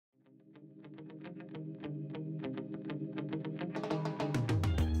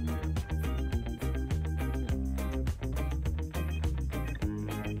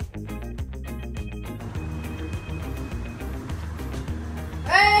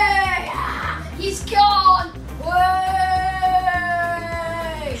He's gone! Way!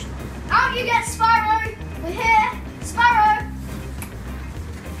 Out you get, Sparrow! We're here! Sparrow!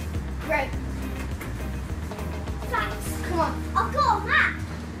 Great. Thanks. Come on. I've got a map.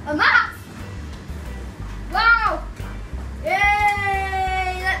 A map? Wow!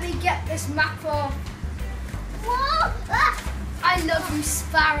 Yay! Let me get this map off. Whoa! Ah. I love you,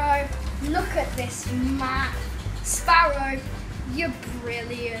 Sparrow. Look at this map. Sparrow, you're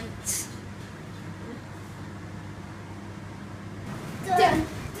brilliant. Dun.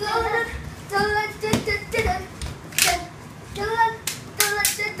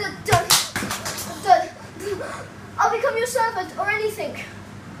 I'll become your servant or anything.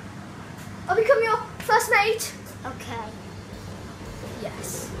 I'll become your first mate. Okay.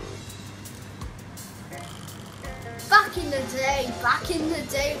 Yes. Back in the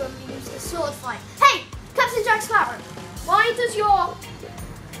day when we used a sword fight. Hey, Captain Jack Sparrow, why does your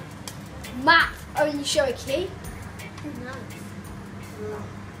map only show a key? Who knows?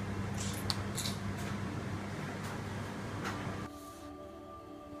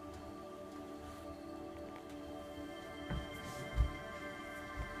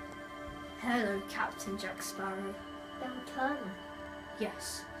 Hello, Captain Jack Sparrow. Bill Turner.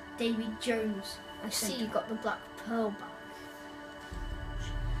 Yes, David Jones. I see you got the black pearl back.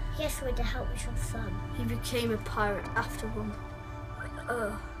 Yes, with the help of your son. He became a pirate after one.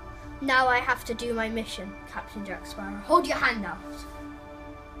 Now I have to do my mission, Captain Jack Sparrow. Hold your hand out.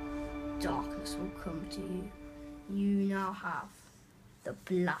 Darkness will come to you. You now have the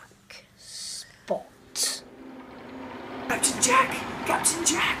black spot. Captain Jack! Captain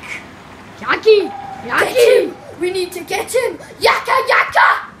Jack! Yaki! Yaki! We need to get him! Yaka!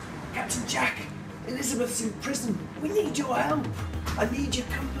 Yaka! Captain Jack! Elizabeth's in prison. We need your help. I need your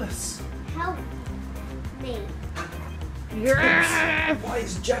compass. Help me. Yeah. Why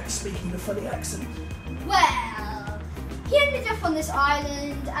is Jack speaking a funny accent? Well, he ended up on this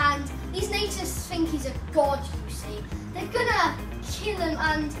island and these natives think he's a god, you see. They're gonna kill him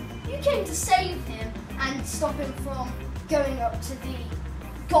and you came to save him and stop him from going up to the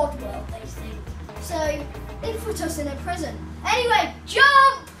god world, they think. So they put us in a prison. Anyway,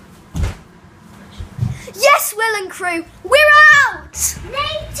 jump! Yes, Will and crew, we're out!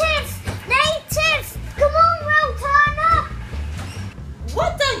 Natives! Natives! Come on, Will Turner!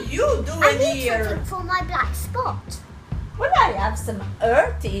 What are you I doing need here? something for my black spot. Well, I have some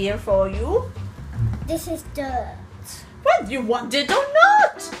earth here for you. This is dirt. Whether you want it or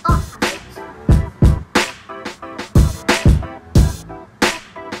not. Oh,